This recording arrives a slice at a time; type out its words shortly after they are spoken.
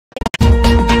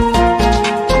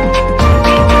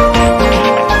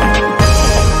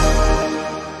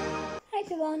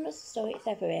so it's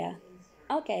everywhere.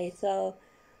 Okay, so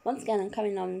once again I'm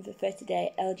coming on with the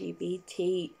 30-day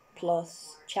LGBT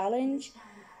plus challenge,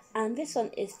 and this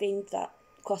one is things that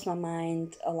cross my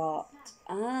mind a lot.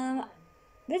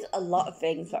 There's a lot of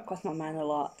things that cross my mind a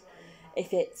lot.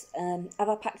 If it's have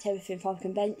I packed everything for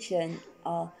convention,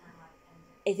 or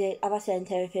have I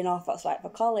sent everything off that's right for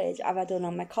college? Have I done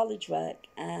all my college work?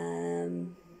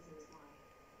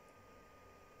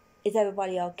 Is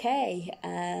everybody okay?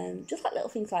 Just like little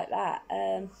things like that.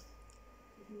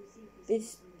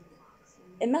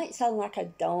 It might sound like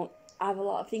I don't have a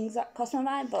lot of things that cross my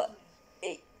mind, but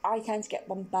I tend to get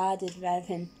bombarded with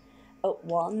everything at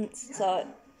once, so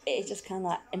it just kind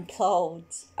of like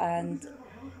implodes. And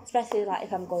especially like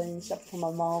if I'm going shopping for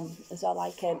my mum, so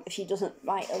like if she doesn't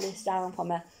write a list down for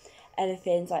me,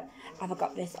 everything's like, have I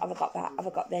got this, have I got that, have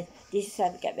I got this, did she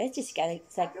say get this, did she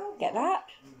get that?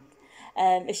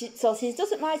 If she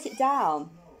doesn't write it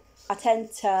down, I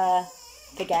tend to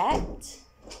forget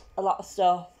a lot of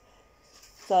stuff.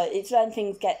 So it's when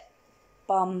things get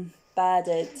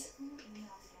bombarded,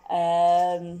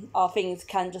 or things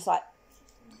can just like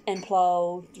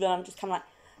implode, when I'm just kind of like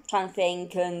trying to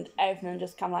think and everything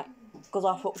just kind of like goes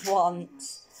off at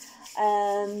once.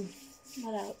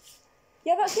 What else?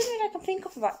 Yeah, that's the only thing I can think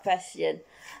of for that question.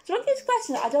 So with this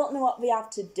question, I don't know what we have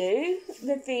to do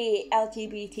with the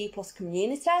LGBT plus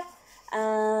community,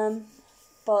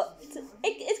 but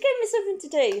it's giving me something to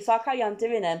do, so I'll carry on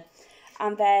doing them.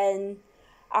 And then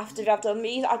after I've done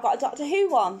these, I've got a Doctor Who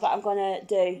one that I'm going to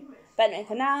do. But anyway,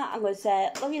 for now, I'm going to say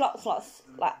love you lots,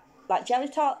 like jelly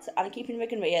tots, and I'm keeping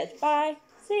wigging weird. Bye.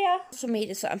 See ya. Social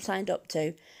media that I'm signed up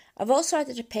to. I've also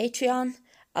added a Patreon.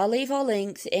 I'll leave all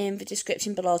links in the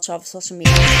description below to all the social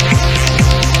media.